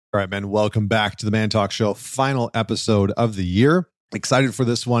All right, man. Welcome back to the Man Talk Show. Final episode of the year. Excited for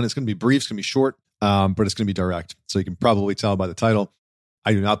this one. It's going to be brief. It's going to be short, but it's going to be direct. So you can probably tell by the title,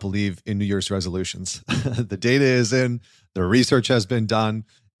 I do not believe in New Year's resolutions. The data is in, the research has been done,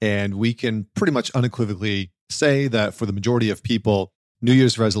 and we can pretty much unequivocally say that for the majority of people, New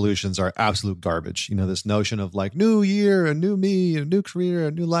Year's resolutions are absolute garbage. You know, this notion of like new year, a new me, a new career,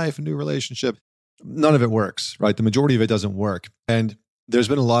 a new life, a new relationship. None of it works, right? The majority of it doesn't work. And there's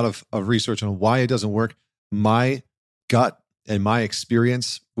been a lot of research on why it doesn't work. My gut and my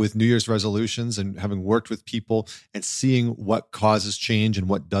experience with New Year's resolutions and having worked with people and seeing what causes change and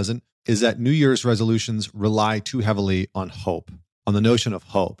what doesn't is that New Year's resolutions rely too heavily on hope, on the notion of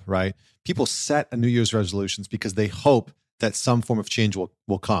hope, right? People set a New Year's resolutions because they hope that some form of change will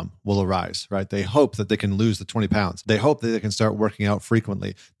arise, right? They hope that they can lose the 20 pounds. They hope that they can start working out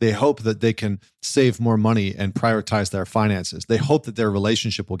frequently. They hope that they can save more money and prioritize their finances. They hope that their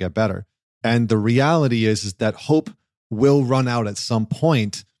relationship will get better. And the reality is that hope will run out at some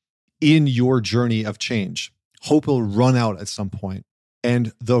point in your journey of change. Hope will run out at some point.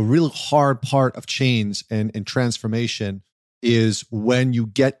 And the real hard part of change and transformation is when you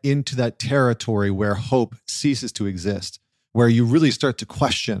get into that territory where hope ceases to exist, where you really start to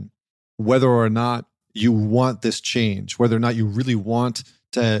question whether or not you want this change, whether or not you really want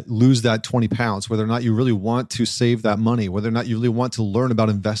to lose that 20 pounds, whether or not you really want to save that money, whether or not you really want to learn about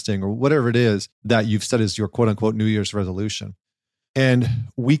investing or whatever it is that you've set as your quote unquote New Year's resolution. And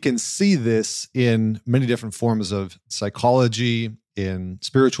we can see this in many different forms of psychology, in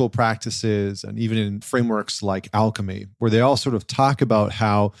spiritual practices, and even in frameworks like alchemy, where they all sort of talk about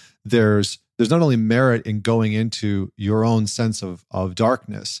how there's not only merit in going into your own sense of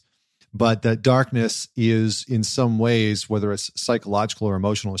darkness, but that darkness is in some ways, whether it's psychological or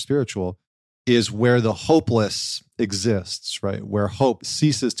emotional or spiritual, is where the hopeless exists, right? Where hope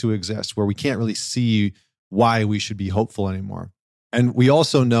ceases to exist, where we can't really see why we should be hopeful anymore. And we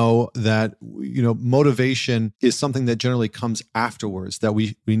also know that, you know, motivation is something that generally comes afterwards, that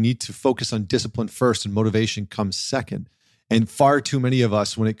we need to focus on discipline first and motivation comes second. And far too many of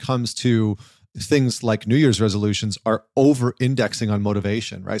us, when it comes to things like New Year's resolutions, are over-indexing on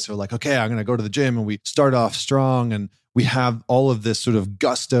motivation, right? So like, okay, I'm going to go to the gym, and we start off strong and we have all of this sort of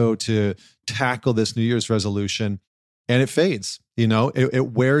gusto to tackle this New Year's resolution, and it fades, you know,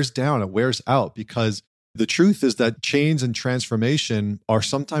 it wears down, it wears out, because the truth is that change and transformation are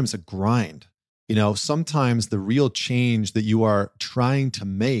sometimes a grind. You know, sometimes the real change that you are trying to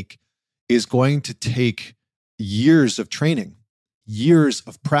make is going to take years of training, years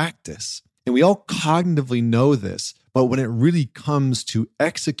of practice. And we all cognitively know this, but when it really comes to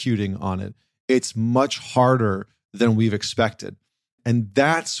executing on it, it's much harder than we've expected. And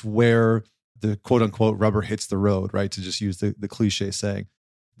that's where the quote unquote rubber hits the road, right? To just use the cliche saying.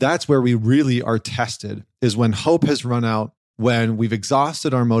 That's where we really are tested, is when hope has run out, when we've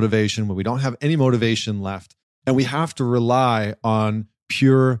exhausted our motivation, when we don't have any motivation left, and we have to rely on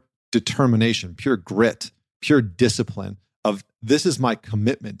pure determination, pure grit, pure discipline of this is my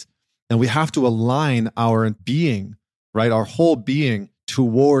commitment. And we have to align our being, right? Our whole being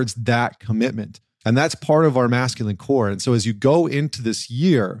towards that commitment. And that's part of our masculine core. And so as you go into this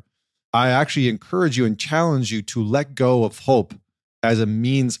year, I actually encourage you and challenge you to let go of hope as a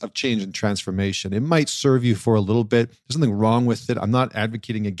means of change and transformation. It might serve you for a little bit. There's nothing wrong with it. I'm not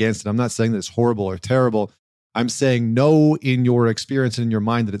advocating against it. I'm not saying that it's horrible or terrible. I'm saying know in your experience and in your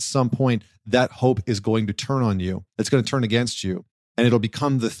mind that at some point that hope is going to turn on you. It's going to turn against you. And it'll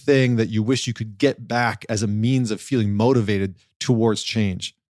become the thing that you wish you could get back as a means of feeling motivated towards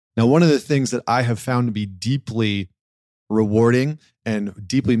change. Now, one of the things that I have found to be deeply rewarding and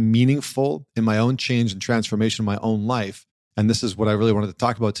deeply meaningful in my own change and transformation in my own life, and this is what I really wanted to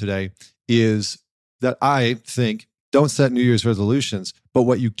talk about today, is that I think don't set New Year's resolutions, but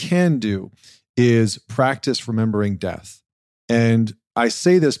what you can do is practice remembering death. And I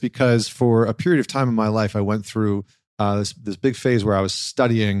say this because for a period of time in my life, I went through this big phase where I was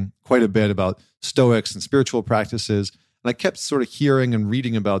studying quite a bit about Stoics and spiritual practices. And I kept sort of hearing and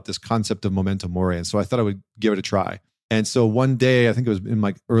reading about this concept of memento mori. And so I thought I would give it a try. And so one day, I think it was in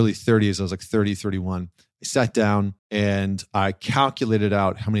my early 30s, I was like 30, 31. I sat down and I calculated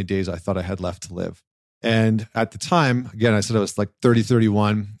out how many days I thought I had left to live. And at the time, again, I said I was like 30,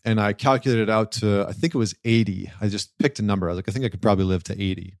 31, and I calculated it out to, I think it was 80. I just picked a number. I was like, I think I could probably live to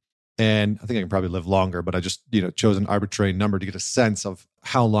 80. And I think I can probably live longer, but I just, chose an arbitrary number to get a sense of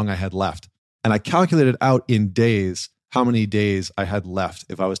how long I had left. And I calculated out in days how many days I had left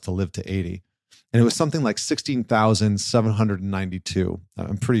if I was to live to 80. And it was something like 16,792.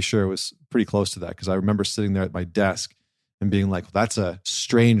 I'm pretty sure it was pretty close to that because I remember sitting there at my desk and being like, well, that's a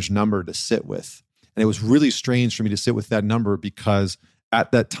strange number to sit with. And it was really strange for me to sit with that number because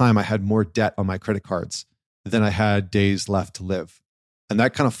at that time I had more debt on my credit cards than I had days left to live. And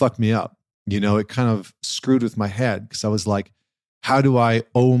that kind of fucked me up. It kind of screwed with my head because I was like, how do I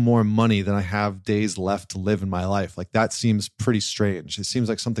owe more money than I have days left to live in my life? Like that seems pretty strange. It seems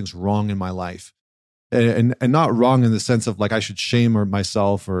like something's wrong in my life. And not wrong in the sense of like I should shame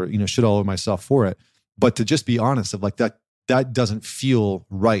myself or, shit all over myself for it. But to just be honest of like that doesn't feel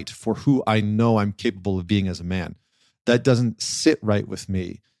right for who I know I'm capable of being as a man. That doesn't sit right with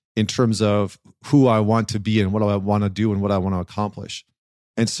me in terms of who I want to be and what I want to do and what I want to accomplish.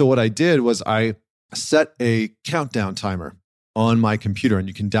 And so what I did was I set a countdown timer on my computer, and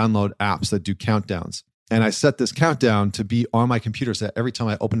you can download apps that do countdowns. And I set this countdown to be on my computer so that every time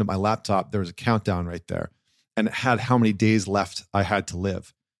I opened up my laptop, there was a countdown right there. And it had how many days left I had to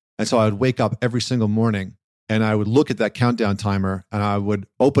live. And so I would wake up every single morning and I would look at that countdown timer and I would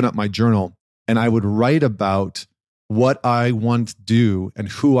open up my journal and I would write about what I want to do and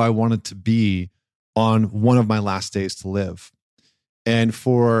who I wanted to be on one of my last days to live. And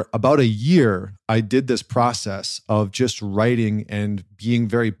for about a year, I did this process of just writing and being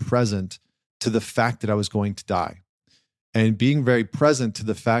very present to the fact that I was going to die. And being very present to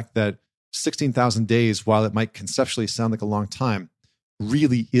the fact that 16,000 days, while it might conceptually sound like a long time,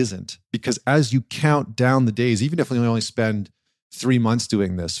 really isn't. Because as you count down the days, even if you only spend 3 months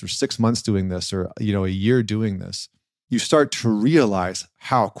doing this or 6 months doing this or a year doing this, you start to realize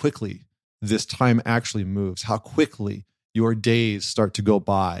how quickly this time actually moves, how quickly your days start to go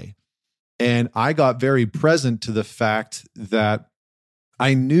by. And I got very present to the fact that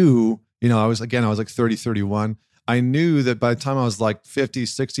I knew, I was like 30, 31. I knew that by the time I was like 50,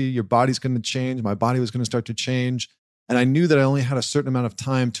 60, your body's going to change. My body was going to start to change. And I knew that I only had a certain amount of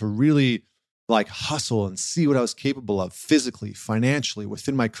time to really like hustle and see what I was capable of physically, financially,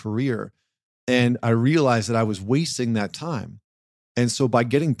 within my career. And I realized that I was wasting that time. And so by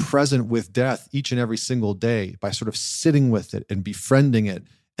getting present with death each and every single day, by sort of sitting with it and befriending it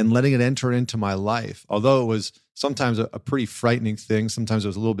and letting it enter into my life, although it was sometimes a pretty frightening thing, sometimes it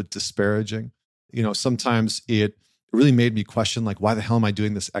was a little bit disparaging, sometimes it really made me question, like, why the hell am I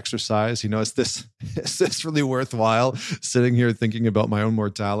doing this exercise? Is this really worthwhile sitting here thinking about my own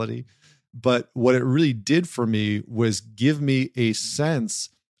mortality? But what it really did for me was give me a sense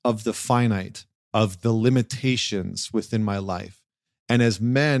of the finite, of the limitations within my life. And as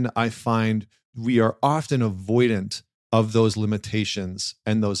men, I find we are often avoidant of those limitations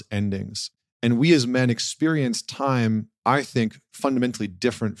and those endings. And we as men experience time, I think, fundamentally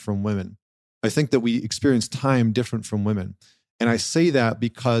different from women. I think that we experience time different from women. And I say that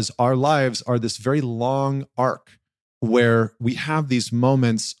because our lives are this very long arc where we have these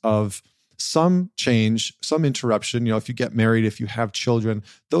moments of some change, some interruption. If you get married, if you have children,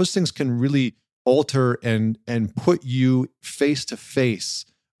 those things can really alter and put you face to face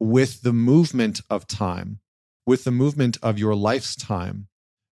with the movement of time, with the movement of your life's time.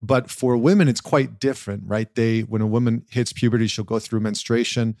 But for women, it's quite different, right? When a woman hits puberty, she'll go through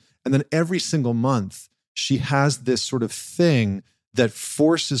menstruation. And then every single month, she has this sort of thing that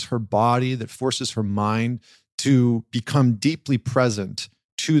forces her body, that forces her mind to become deeply present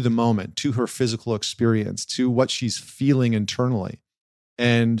to the moment, to her physical experience, to what she's feeling internally.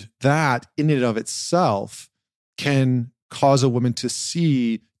 And that in and of itself can cause a woman to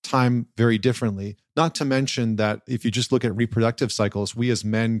see time very differently. Not to mention that if you just look at reproductive cycles, we as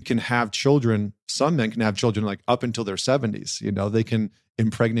men can have children. Some men can have children like up until their 70s. They can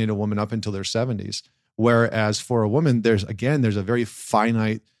impregnate a woman up until their 70s. Whereas for a woman, there's a very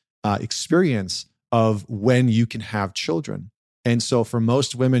finite experience of when you can have children. And so for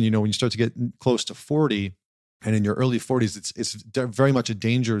most women, when you start to get close to 40, and in your early 40s, it's very much a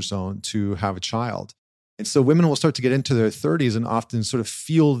danger zone to have a child. And so women will start to get into their 30s and often sort of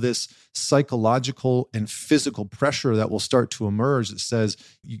feel this psychological and physical pressure that will start to emerge that says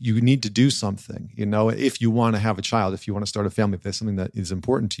you need to do something, if you want to have a child, if you want to start a family, if there's something that is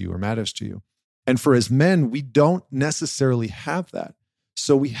important to you or matters to you. And for as men, we don't necessarily have that.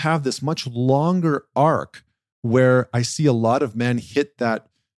 So we have this much longer arc where I see a lot of men hit that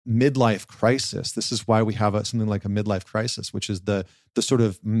midlife crisis. This is why we have something like a midlife crisis, which is the sort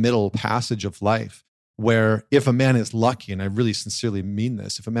of middle passage of life, where if a man is lucky, and I really sincerely mean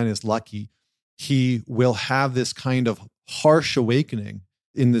this, if a man is lucky, he will have this kind of harsh awakening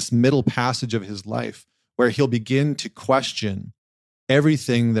in this middle passage of his life, where he'll begin to question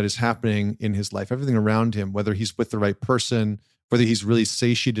everything that is happening in his life, everything around him, whether he's with the right person, whether he's really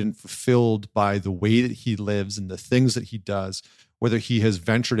satiated and fulfilled by the way that he lives and the things that he does, whether he has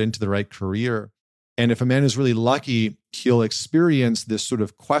ventured into the right career. And if a man is really lucky, he'll experience this sort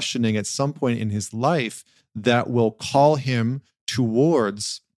of questioning at some point in his life that will call him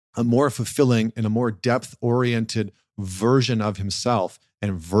towards a more fulfilling and a more depth-oriented version of himself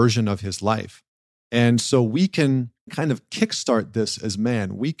and version of his life. And so we can kind of kickstart this as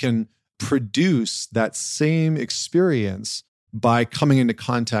man. We can produce that same experience by coming into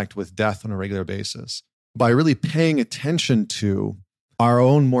contact with death on a regular basis, by really paying attention to our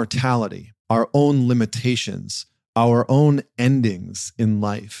own mortality, our own limitations, our own endings in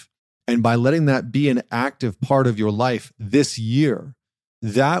life. And by letting that be an active part of your life this year,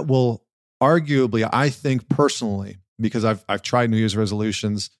 that will arguably, I think personally, because I've tried New Year's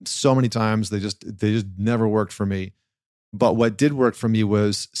resolutions so many times, they just never worked for me. But what did work for me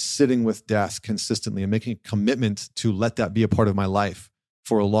was sitting with death consistently and making a commitment to let that be a part of my life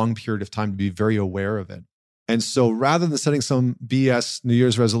for a long period of time, to be very aware of it. And so rather than setting some BS New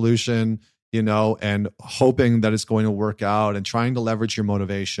Year's resolution, and hoping that it's going to work out and trying to leverage your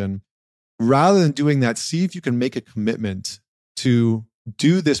motivation, rather than doing that, see if you can make a commitment to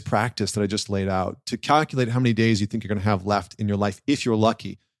do this practice that I just laid out, to calculate how many days you think you're going to have left in your life if you're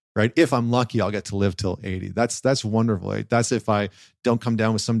lucky, right? If I'm lucky, I'll get to live till 80. That's wonderful. Right? That's if I don't come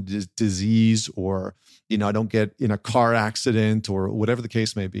down with some disease, or, I don't get in a car accident, or whatever the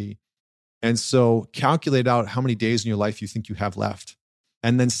case may be. And so calculate out how many days in your life you think you have left,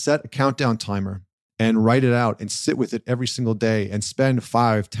 and then set a countdown timer and write it out and sit with it every single day and spend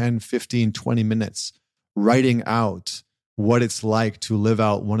 5, 10, 15, 20 minutes writing out what it's like to live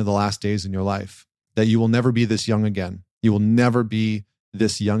out one of the last days in your life, that you will never be this young again. You will never be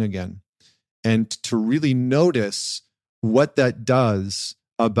this young again. And to really notice what that does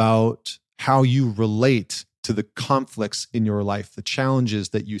about how you relate to the conflicts in your life, the challenges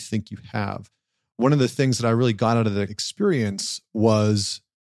that you think you have. One of the things that I really got out of the experience was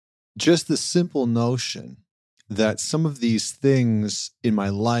just the simple notion that some of these things in my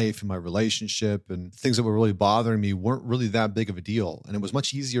life, in my relationship, and things that were really bothering me weren't really that big of a deal. And it was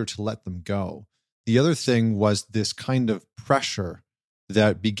much easier to let them go. The other thing was this kind of pressure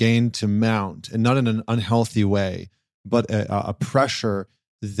that began to mount, and not in an unhealthy way, but a pressure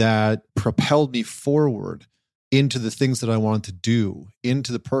that propelled me forward into the things that I wanted to do,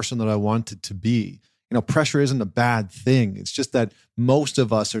 into the person that I wanted to be. Pressure isn't a bad thing. It's just that most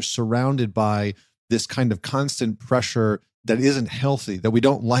of us are surrounded by this kind of constant pressure that isn't healthy, that we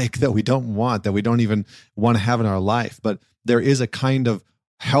don't like, that we don't want, that we don't even want to have in our life. But there is a kind of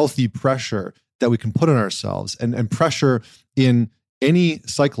healthy pressure that we can put on ourselves, and pressure in any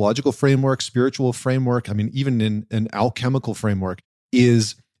psychological framework, spiritual framework, even in an alchemical framework,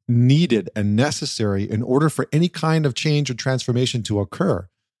 is needed and necessary in order for any kind of change or transformation to occur.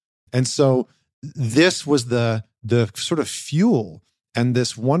 And so this was the sort of fuel and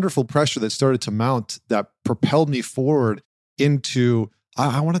this wonderful pressure that started to mount that propelled me forward into,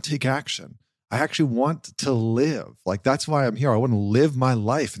 I want to take action. I actually want to live. Like, that's why I'm here. I want to live my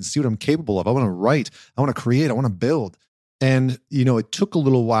life and see what I'm capable of. I want to write. I want to create. I want to build. And, it took a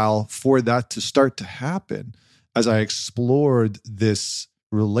little while for that to start to happen as I explored this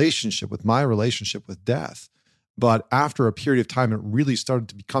relationship with death. But after a period of time, it really started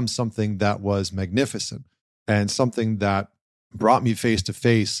to become something that was magnificent and something that brought me face to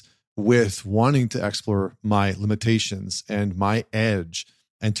face with wanting to explore my limitations and my edge,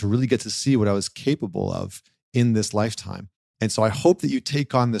 and to really get to see what I was capable of in this lifetime. And so I hope that you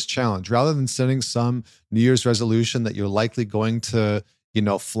take on this challenge rather than setting some New Year's resolution that you're likely going to,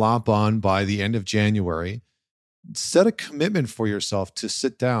 flop on by the end of January. Set a commitment for yourself to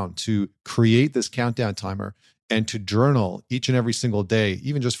sit down, to create this countdown timer, and to journal each and every single day,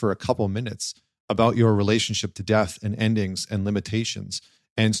 even just for a couple minutes, about your relationship to death and endings and limitations,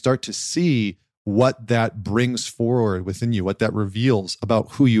 and start to see what that brings forward within you, what that reveals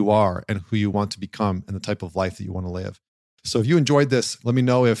about who you are and who you want to become and the type of life that you want to live. So if you enjoyed this, let me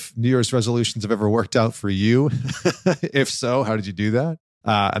know if New Year's resolutions have ever worked out for you. If so, how did you do that?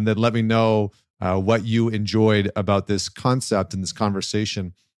 And then let me know what you enjoyed about this concept and this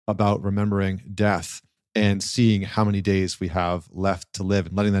conversation about remembering death and seeing how many days we have left to live,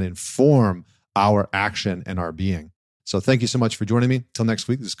 and letting that inform our action and our being. So thank you so much for joining me. Till next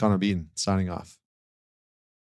week, this is Connor Beaton signing off.